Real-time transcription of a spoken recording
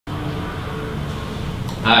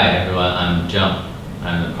Hi everyone, I'm John.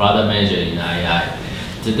 I'm a product manager in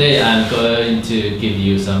IEI. Today I'm going to give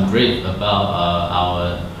you some brief about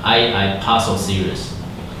our IEI Puzzle series.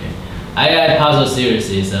 Okay. IEI Puzzle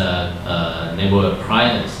series is a network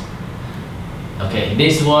appliance. Okay,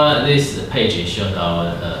 this page shows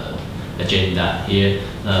our agenda. Here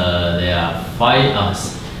there are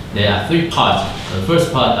three parts. The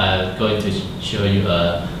first part I'm going to show you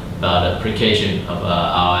about the application of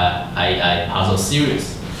our IEI Puzzle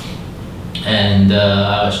series. And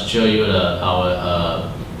I will show you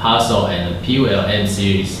our Puzzle and PLM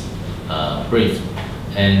series brief.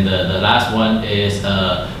 And the last one is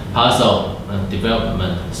Puzzle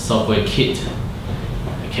development software kit.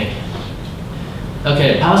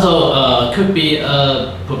 Okay, Puzzle could be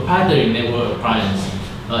a proprietary network appliance.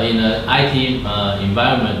 In an IT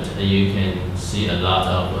environment, you can see a lot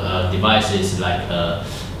of devices like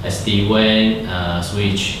SD-WAN,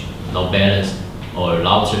 switch, load balance, or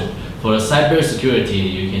router. For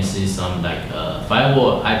cybersecurity, you can see some like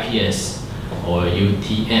firewall, IPS, or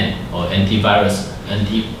UTM, or antivirus,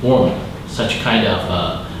 anti-worm, such kind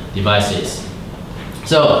of devices.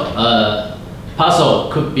 So Puzzle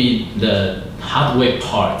could be the hardware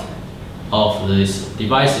part of these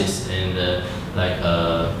devices, and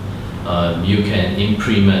you can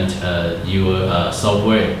implement your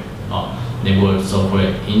software, network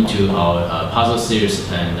software into our Puzzle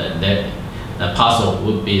series, and that Puzzle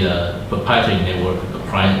would be a proprietary network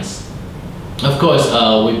appliance. Of course,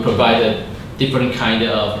 we provided different kind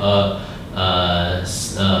of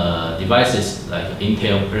devices like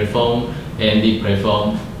Intel platform, AMD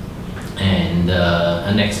platform, and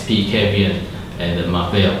NXP, Caption, and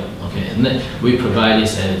Marvell. Okay, and then we provide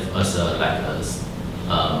this as a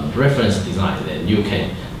reference design that you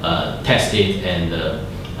can test it, and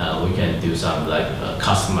we can do some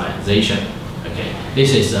customization. Okay,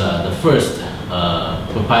 this is the first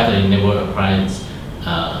proprietary network appliance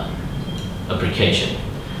application.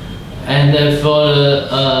 And then for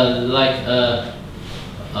the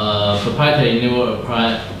proprietary network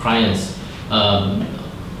appliance,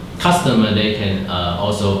 customer, they can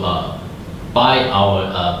also buy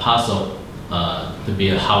our Puzzle to be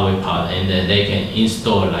a hardware part, and then they can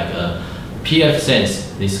install like a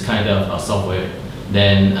pfSense, this kind of software.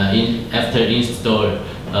 Then after install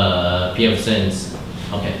pfSense,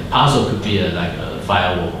 okay, the Puzzle could be like a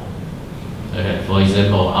firewall. Okay, for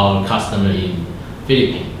example, our customer in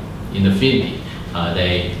the Philippines,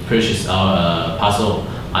 they purchased our Puzzle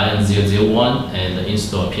IN001 and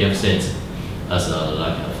install pfSense as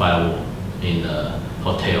like a firewall in a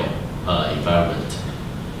hotel environment.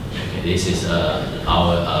 Okay, this is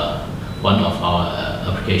one of our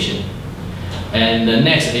application. And the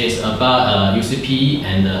next is about uCPE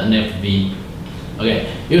and NFV. Okay,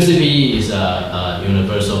 uCPE is a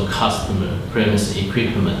universal customer premise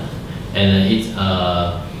equipment, and it's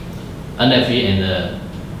NFV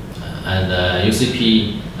and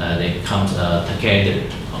uCPE they come together.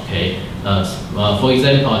 Okay, for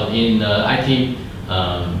example, in the IT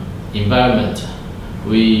environment,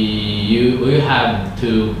 we have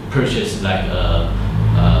to purchase like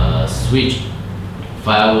a switch,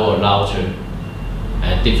 firewall, router,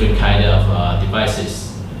 and different kind of devices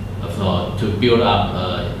to build up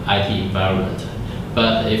IT environment.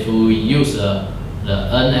 But if we use the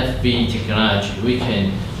NFV technology, we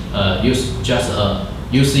can use just a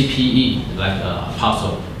uCPE like a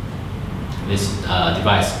Puzzle, this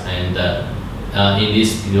device, and in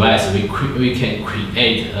this device we can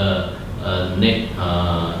create a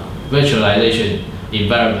virtualization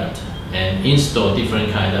environment and install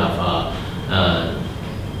different kind of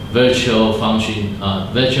virtual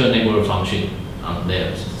network function on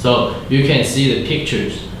there. So you can see the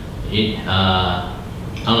pictures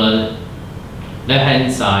on the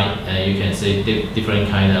left-hand side. You can see different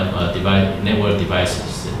kind of network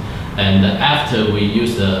devices. And after we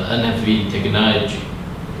use the NFV technology,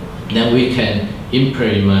 then we can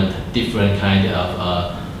implement different kind of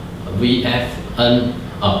VNF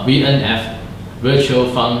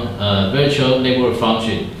virtual network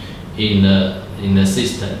function in the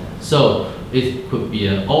system. So it could be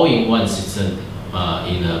an all-in-one system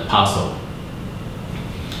in a Puzzle.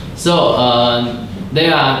 So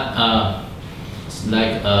there are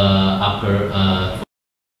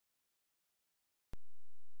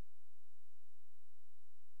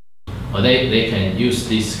they can use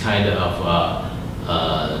this kind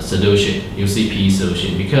of solution, uCPE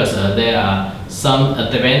solution, because there are some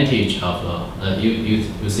advantage of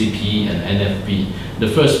uCPE and NFV. The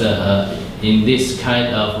first, in this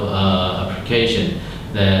kind of application,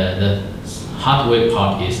 the hardware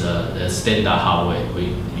part is the standard hardware.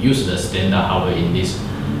 We use the standard hardware in this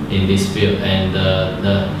in this field, and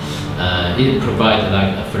it provides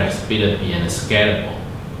like a flexibility and scalable.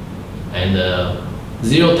 And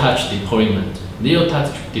zero-touch deployment.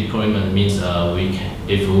 Zero-touch deployment means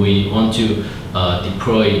if we want to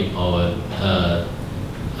deploy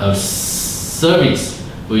a service,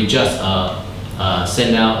 we just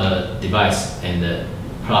send out a device and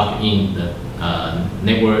plug in the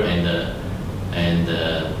network and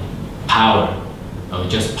power.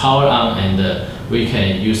 Just power on, and we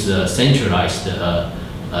can use the centralized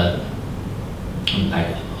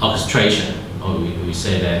like orchestration, or we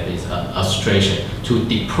say that it's orchestration to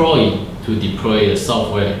deploy the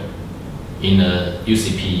software in a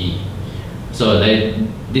uCPE. So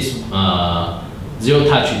this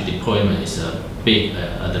zero-touch deployment is a big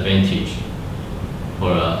advantage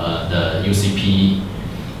for the uCPE.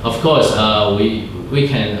 Of course, we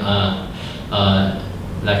can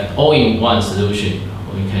like all-in-one solution.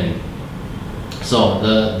 We can, so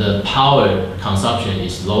the power consumption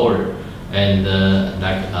is lower, and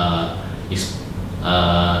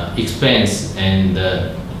expense and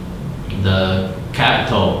the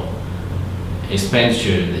capital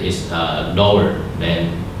expenditure is lower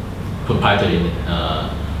than proprietary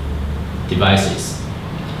devices.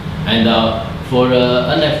 And for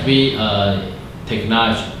NFV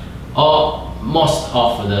technology, most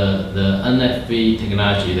of the NFV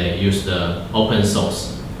technology, they use the open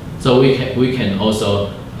source. So we can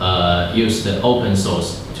also use the open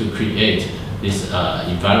source to create this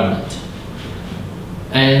environment.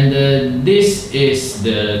 And this is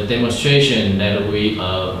the demonstration that we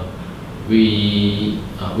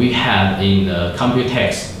have in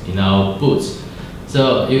Computex in our booth.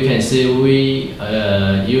 So you can see we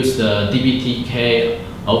use the DBTK,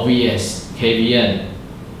 OVS, KVN,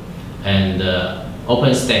 and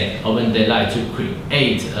OpenStack, Open Daylight to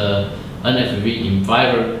create a NFV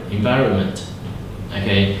environment.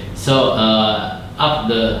 Okay, so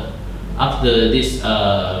after this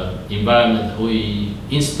environment, we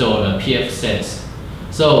install a pfSense.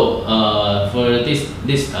 So for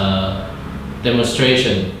this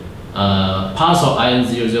demonstration, Puzzle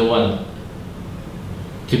IN001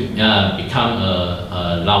 to become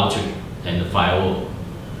a router and a firewall.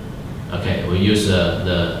 Okay, we use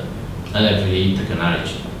the NFV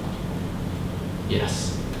technology.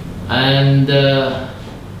 Yes, and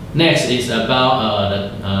next is about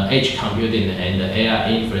the edge computing and the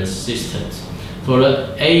AI inference systems. For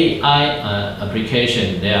the AI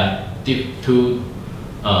application, there are two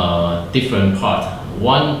different parts.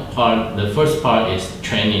 One part, the first part is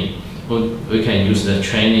training. We can use the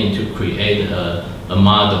training to create a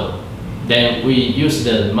model. Then we use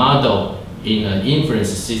the model in an inference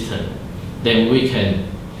system. Then we can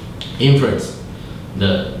inference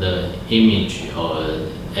the image or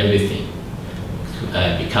everything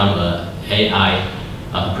become an AI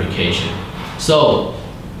application. So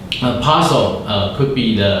Puzzle could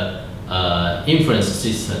be the inference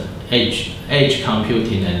system, edge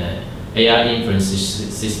computing and AI inference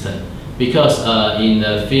system, because in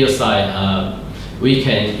the field side we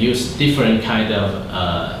can use different kind of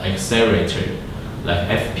accelerator like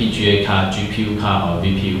FPGA card, GPU card, or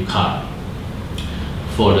VPU card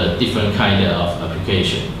for the different kind of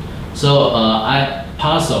application. So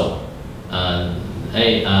Puzzle,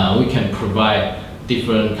 we can provide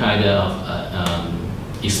different kind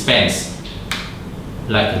of expense,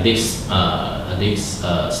 like this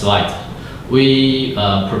slide. We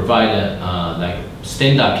provide like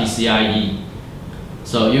standard PCIe,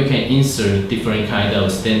 so you can insert different kind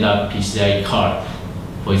of standard PCIe card.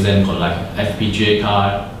 For example, like FPGA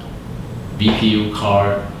card, VPU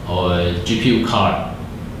card, or GPU card.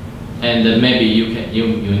 And maybe you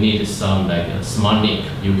need some like a SmartNIC.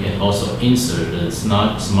 You can also insert the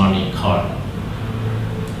SmartNIC card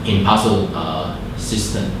in Puzzle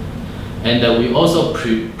system. And we also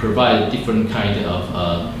provide different kind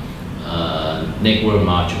of network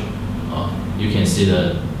module. You can see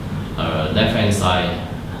the left hand side,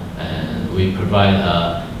 and we provide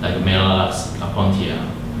like Mellanox, Appliance,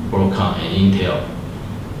 Broadcom, and Intel.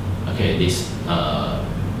 Okay, this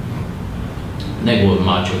network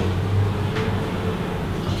module.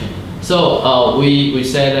 So we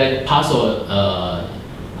say that Puzzle are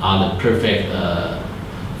the perfect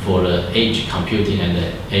for the edge computing and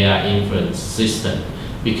the AI inference system,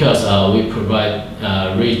 because we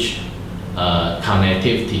provide rich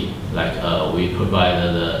connectivity. Like we provide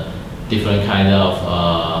the different kind of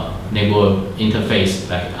network interface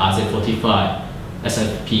like RZ45,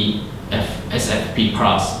 SFP, SFP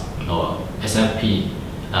Plus, or SFP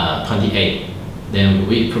 28. Then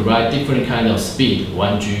we provide different kind of speed,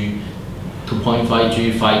 1G,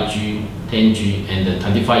 2.5G, 5G, 10G, and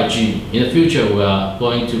 25G. In the future, we are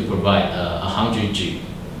going to provide 100G.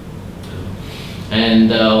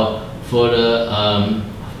 And for the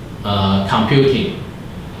computing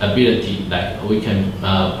ability, like we can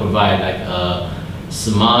provide like a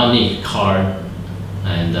smart NIC card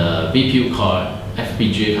and BPU card,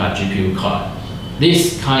 FPGA card, GPU card.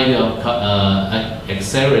 This kind of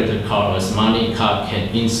accelerator card or smart NIC card can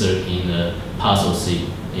insert in a puzzle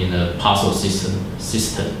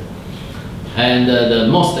system. And the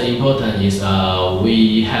most important is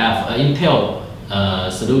we have Intel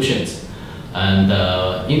solutions, and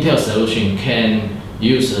Intel solution can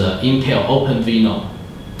use Intel OpenVINO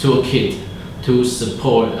toolkit to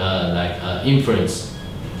support inference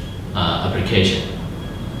application.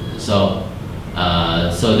 So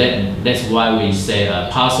that's why we say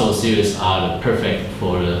puzzle series are perfect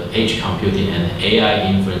for the edge computing and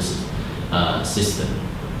AI inference system.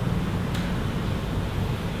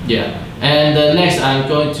 Yeah, and next I'm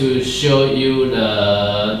going to show you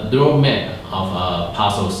the roadmap of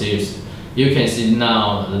puzzle series. You can see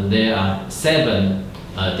now there are 7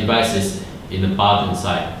 devices in the bottom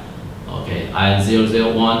side. Okay,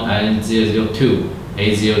 IN001, IN002,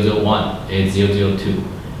 A001, A002,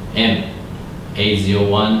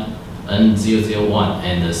 M801, N001,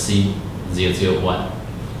 and C001.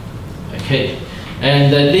 Okay,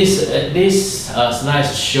 and this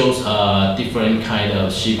slide shows different kind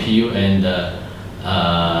of CPU and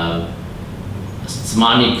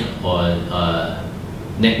smart NIC or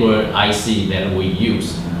network IC that we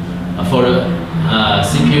use. For the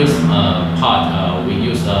CPU's part, we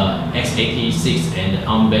use x86 and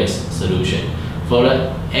ARM-based solution. For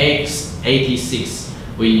the x86,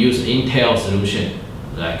 we use Intel solution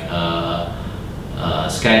like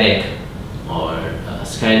Skylake or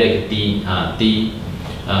Skylake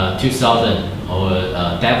D2000 or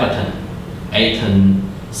Daviton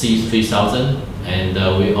A10C3000, and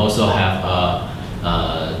we also have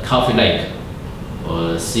Coffee Lake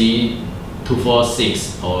or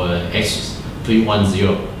C246 or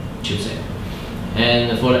H310 chipset.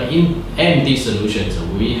 And for the AMD solutions,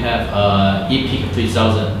 we have EPIC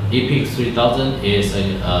 3000. EPIC 3000 is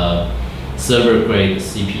a server grade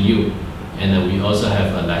CPU, and we also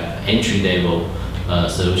have like entry level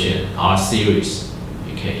solution, R series.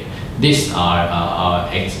 Okay, these are our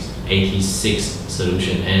x86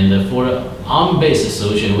 solution. And for the ARM based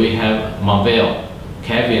solution, we have Marvell,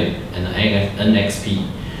 Caption, and NXP.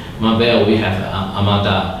 Marvell, we have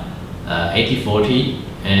Amada 8040,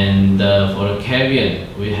 and for the Caption,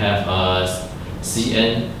 we have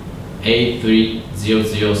CN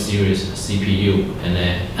A300 series CPU, and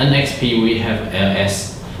NXP, we have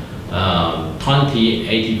LS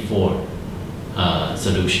 2084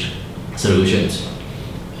 solutions.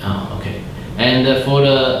 Okay, and for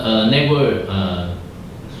the network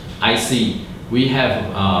IC, we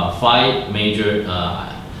have 5 major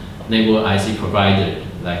network IC providers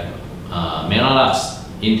like Mellanox,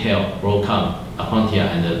 Intel, Broadcom, Appliance,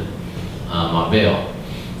 and Marvell.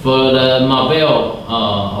 For the Marvell,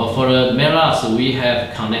 or for the Mellanox, we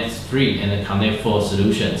have Connect 3 and Connect 4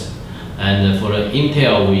 solutions. And for the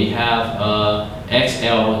Intel, we have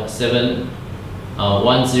XL710,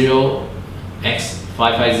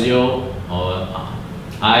 X550, or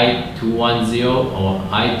I210 or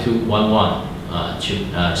I211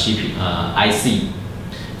 IC.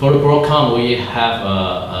 For the Broadcom, we have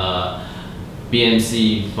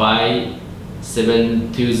BMC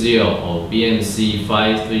 5720 or BMC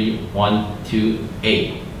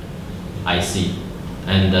 53128 IC.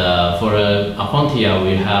 And for Appliance,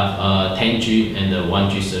 we have 10G and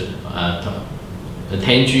 1G,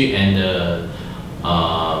 10G and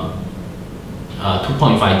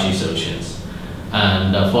 2.5G solutions.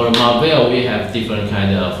 And for Marvell, we have different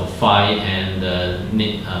kind of PHY and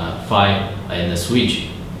PHY and switch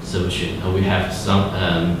solution. We have some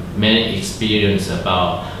many experience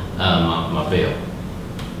about Marvell.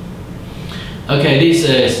 Okay, this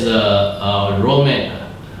is the roadmap.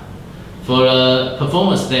 For the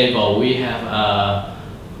performance level, we have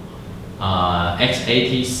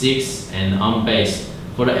x86 and ARM based.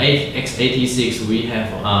 For the x86, we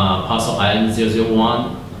have Puzzle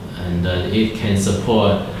IN001, and it can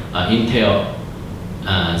support Intel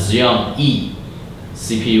Xeon E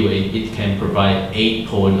CPU. It can provide 8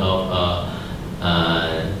 port of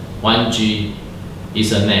 1G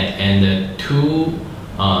Ethernet and 2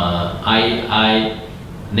 IEI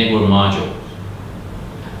network module.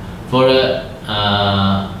 For the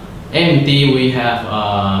AMD, we have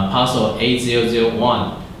Puzzle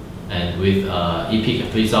A001 and with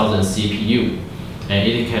EPIC 3000 CPU, and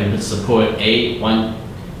it can support 8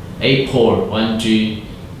 port 1G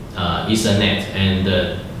Ethernet and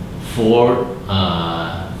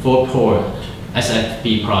 4-port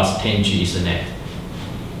SFP plus 10G Ethernet.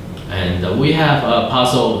 And we have a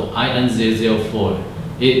Puzzle IN004.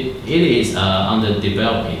 It is under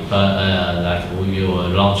development, but like we will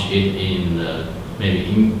launch it in maybe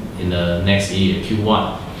in the next year,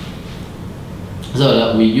 Q1.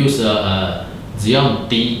 So we use a Xeon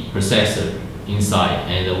D processor inside,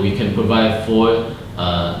 and we can provide 4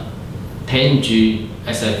 10G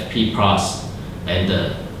SFP plus and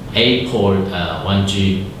 8-port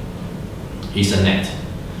 1G Ethernet.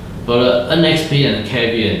 For the NXP and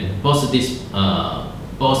Caption, both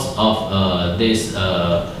of these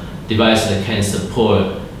devices can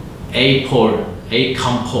support 8-port, 8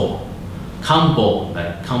 combo.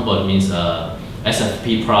 Like combo means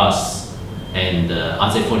SFP plus and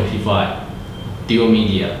RJ45 dual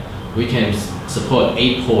media. We can support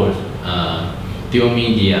 8-port dual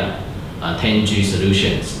media 10G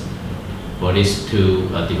solutions for these 2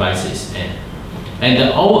 devices,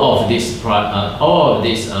 and all of these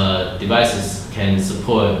devices can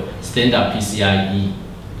support standard PCIe.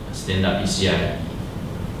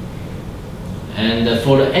 And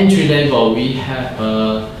for the entry level, we have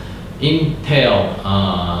Intel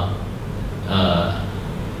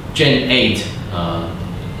Gen 8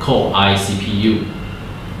 Core i CPU,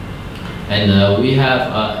 and we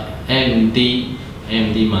have AMD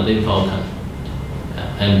Marine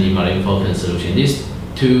Falcon solution. These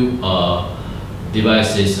 2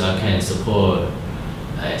 devices can support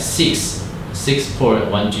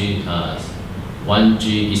 6-port 1G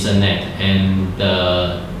Ethernet, and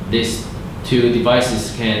these 2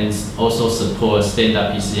 devices can also support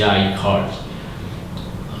standard PCIe cards.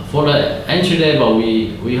 For the entry level,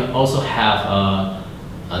 we also have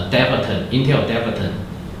Intel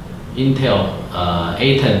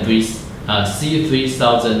A10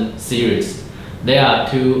 C3000 series. There are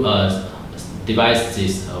 2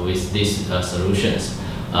 devices with these solutions.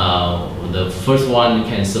 The first one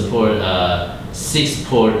can support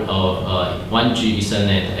 6-port of 1G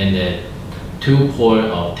Ethernet and 2-port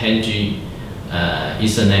of 10G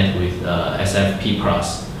Ethernet with SFP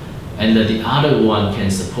plus. And the other one can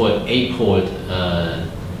support 8-port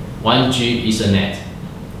 1G Ethernet.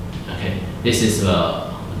 Okay, these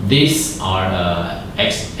are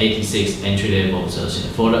x86 entry-level solution.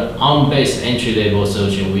 For the ARM-based entry-level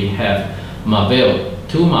solution, we have 2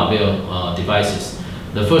 Marvell devices.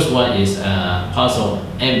 The first one is Puzzle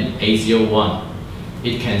M801.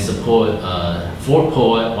 It can support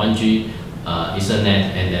 4-port 1G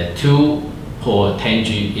Ethernet and 2-port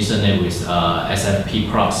 10G Ethernet with SFP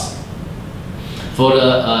plus. For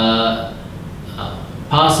the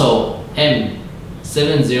Puzzle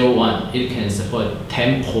M701, it can support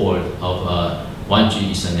 10-port of 1G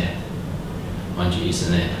Ethernet.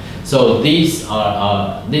 So these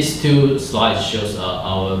 2 slides shows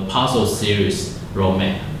our Puzzle series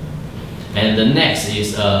roadmap. And the next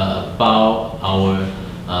is about our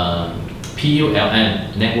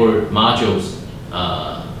PulM network modules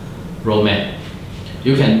roadmap.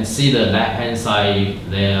 You can see the left-hand side,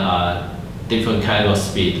 there are different kind of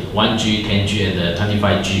speed, 1G, 10G, and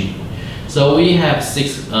 25G. So we have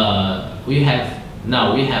 6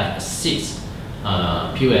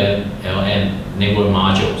 PulM network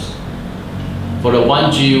modules. For the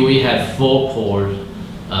 1G, we have 4-port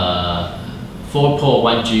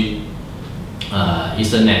 1G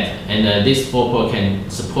Ethernet, and this 4-port can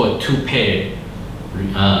support 2-pair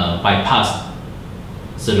bypass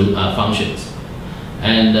functions.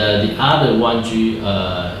 And the other 1G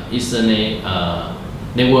Ethernet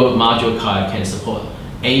network module card can support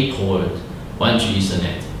 8-port 1G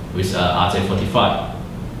Ethernet with RJ45.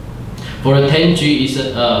 For the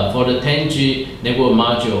 10G network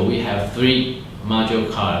module, we have 3 module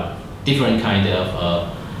card, different kind of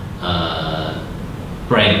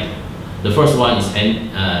brand. The first one is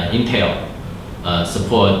Intel,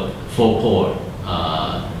 support 4-port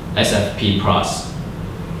SFP plus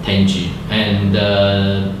 10G, and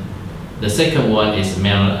the second one is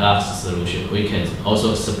Mellanox solution. We can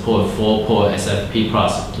also support 4-port SFP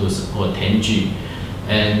plus to support 10G,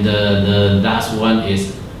 and the last one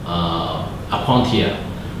is Appliance.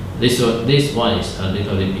 This one is a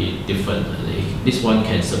little bit different. This one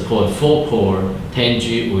can support 4-port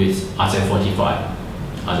 10G with RJ45.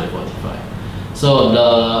 So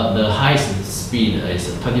the highest speed is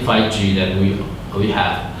 25G that we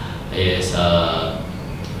have is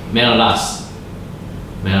Mellanox.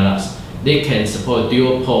 They can support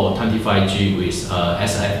dual port 25G with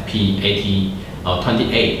SFP 80 or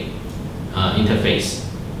 28 interface.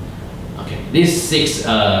 Okay, this 6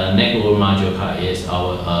 network module card is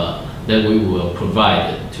our that we will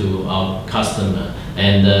provide to our customer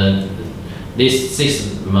And this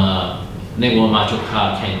 6 network module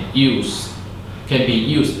card can be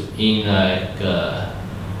used in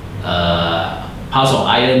Puzzle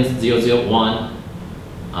IN001,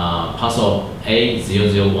 Puzzle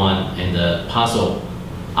A001, and Puzzle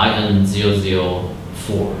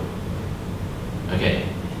IN004. Okay.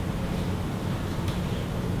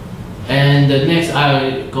 And next,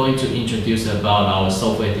 I'm going to introduce about our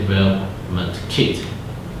software development kit.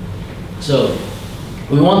 So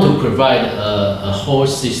we want to provide a whole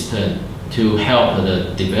system to help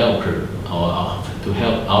the developer or to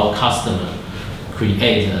help our customer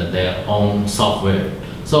create their own software.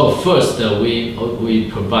 So first, we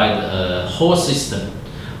provide a whole system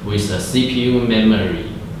with a CPU,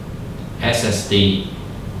 memory, SSD,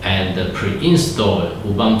 and pre-installed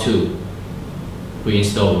Ubuntu.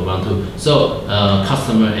 So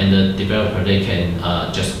customer and the developer, they can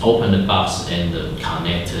just open the box and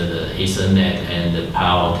connect the Ethernet and the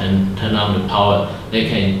power, turn on the power. They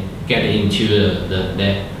can get into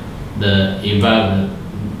the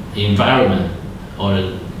environment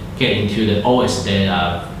or get into the OS they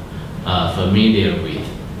are familiar with,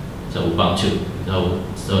 so Ubuntu.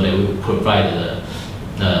 So they will provide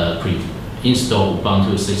the pre-installed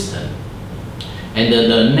Ubuntu system. And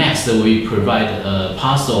the next, we provide a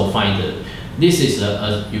Puzzle Finder. This is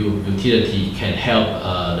a utility can help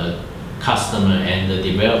the customer and the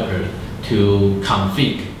developer to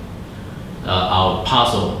configure our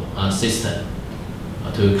Puzzle system,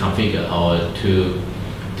 to configure or to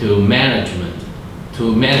manage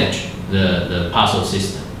the Puzzle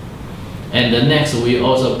system. And the next, we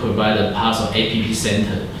also provide a Puzzle App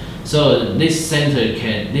Center. So this App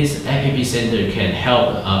Center can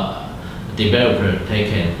help developer. They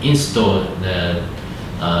can install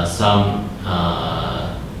some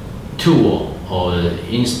tool or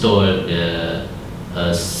install the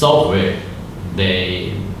software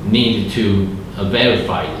they need to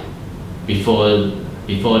verify before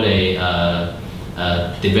they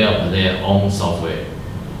develop their own software.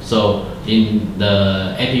 So in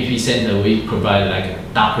the App Center, we provide like a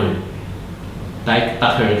Docker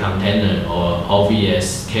container or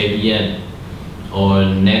OVS, KVM, or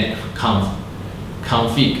net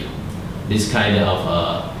config, this kind of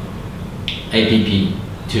app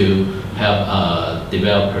to help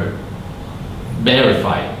developer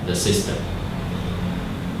verify the system.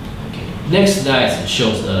 Okay. Next slide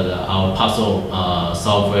shows our Puzzle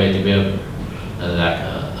software development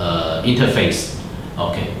interface.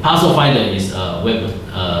 Okay, Puzzle Finder is a web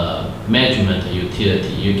management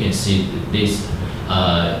utility. You can see this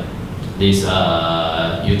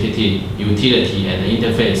utility and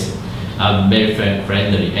interface are very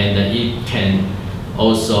friendly, and it can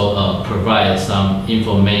also provide some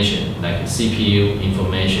information like CPU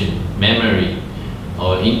information, memory,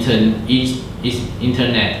 or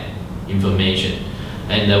internet information.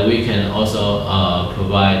 And we can also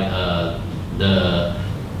provide the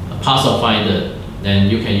Puzzle Finder. Then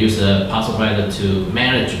you can use the Puzzle Finder to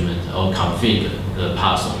management or configure the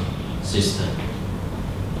puzzle system.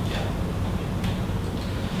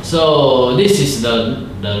 So this is the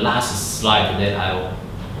last slide that I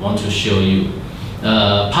want to show you.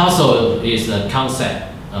 Puzzle is a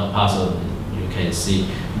concept. Puzzle, you can see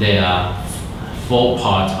there are 4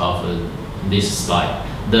 parts of this slide.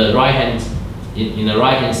 In the right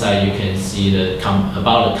hand side, you can see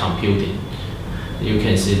about the computing. You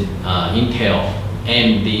can see Intel,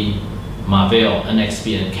 AMD, Marvell,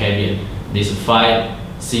 NXP, and Caption. These 5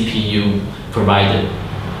 CPU providers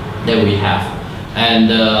that we have. And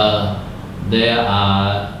there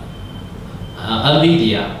are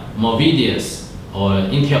NVIDIA, Movidius, or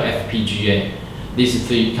Intel FPGA. These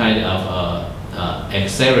 3 kind of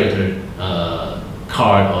accelerator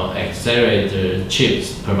card or accelerator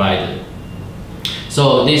chips provided.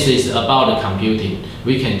 So this is about the computing.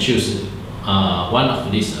 We can choose one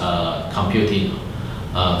of these computing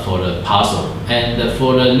for the puzzle. And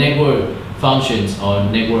for the network functions or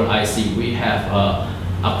network IC, we have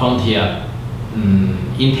Appliance,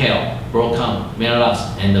 Intel, Broadcom, Mellus,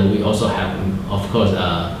 and we also have, of course,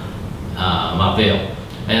 Marvell,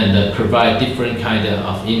 and provide different kind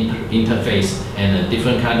of interface and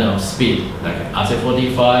different kind of speed, like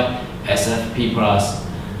RJ45, SFP+,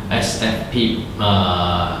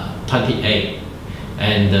 SFP28,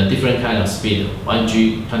 and different kind of speed,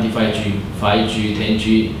 1G, 25G, 5G,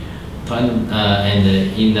 10G, and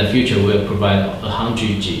in the future we'll provide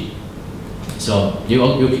 100G. So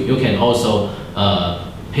you can also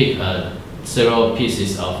pick several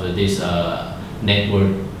pieces of these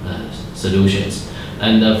network solutions.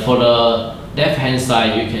 And for the left-hand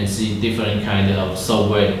side, you can see different kind of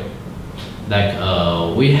software. Like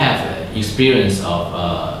we have experience of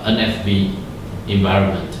NFV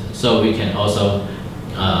environment. So we can also,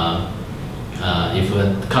 if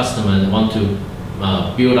a customer want to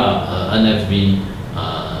build up NFV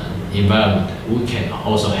environment, we can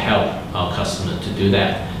also help our customer to do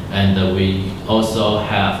that. And we also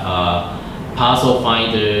have Puzzle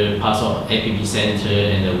Finder, Puzzle App Center,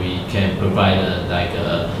 and we can provide like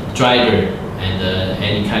a driver and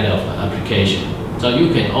any kind of application. So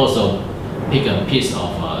you can also pick a piece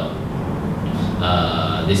of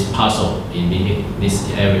this puzzle in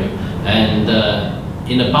this area. And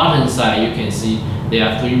in the bottom side, you can see there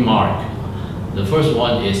are 3 marks. The first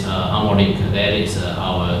one is Amorlink, that is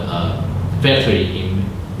our factory in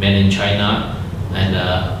mainland China, and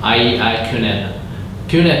IEI QNAP.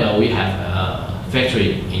 QNAP, we have a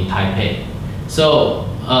factory in Taipei. So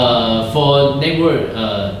for network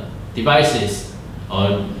devices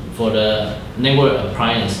or for the network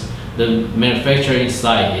appliance, the manufacturing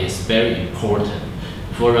side is very important.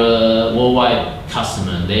 For a worldwide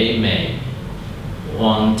customer, they may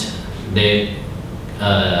want their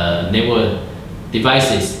network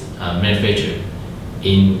devices manufactured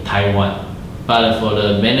in Taiwan. But for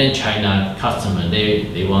the mainland China customer,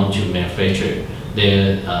 they want to manufacture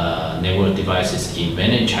their network devices in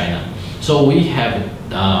mainland China. So we have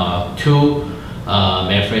 2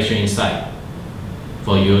 manufacturing sites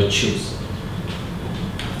for your choose.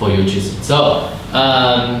 So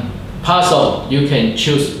puzzle, you can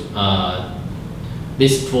choose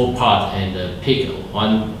these 4 parts and pick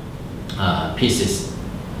one pieces.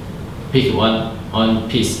 Pick one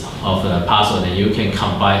piece of the puzzle, and you can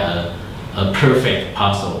combine a perfect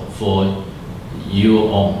puzzle for your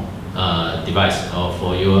own device or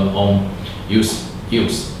for your own use.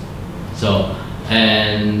 So,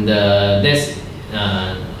 and this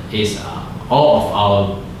is all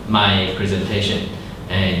of my presentation.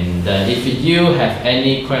 And if you have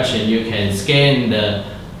any question, you can scan the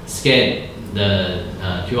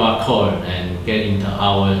QR code and get into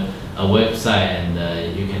our website,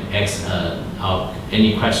 and you can ask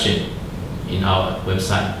any question in our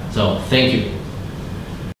website. So thank you.